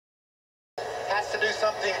has to do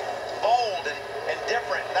something bold and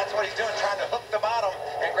different. And that's what he's doing, trying to hook the bottom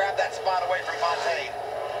and grab that spot away from Fontaine.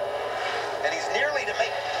 And he's nearly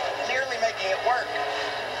making it work.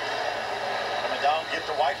 Coming down, get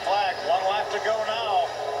the white flag. 1 lap to go now.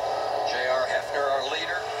 J.R. Heffner, our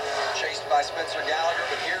leader, chased by Spencer Gallagher,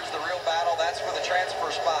 but here's the real battle. That's for the transfer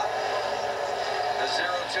spot. The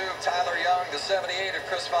 02 of Tyler Young, the 78 of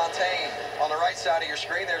Chris Fontaine. On the right side of your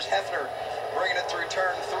screen, there's Heffner bringing it through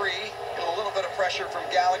turn 3. Get a little bit of pressure from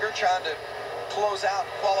Gallagher, trying to close out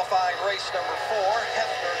qualifying race number 4.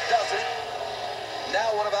 Heffner does it.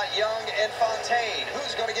 Now what about Young and Fontaine?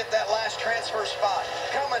 Who's going to get that last transfer spot?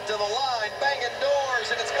 Coming to the line, banging doors,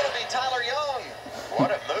 and it's going to be Tyler Young.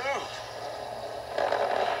 What a move.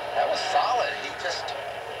 That was solid. He just,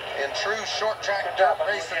 in true short track dirt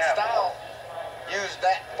racing style, used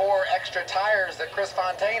that 4 extra tires that Chris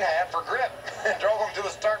Fontaine had for grip and drove him to the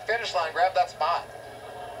start-finish line, grabbed that spot.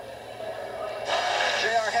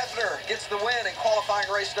 J.R. Heffner gets the win in qualifying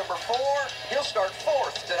race number 4. He'll start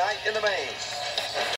 4th tonight in the main.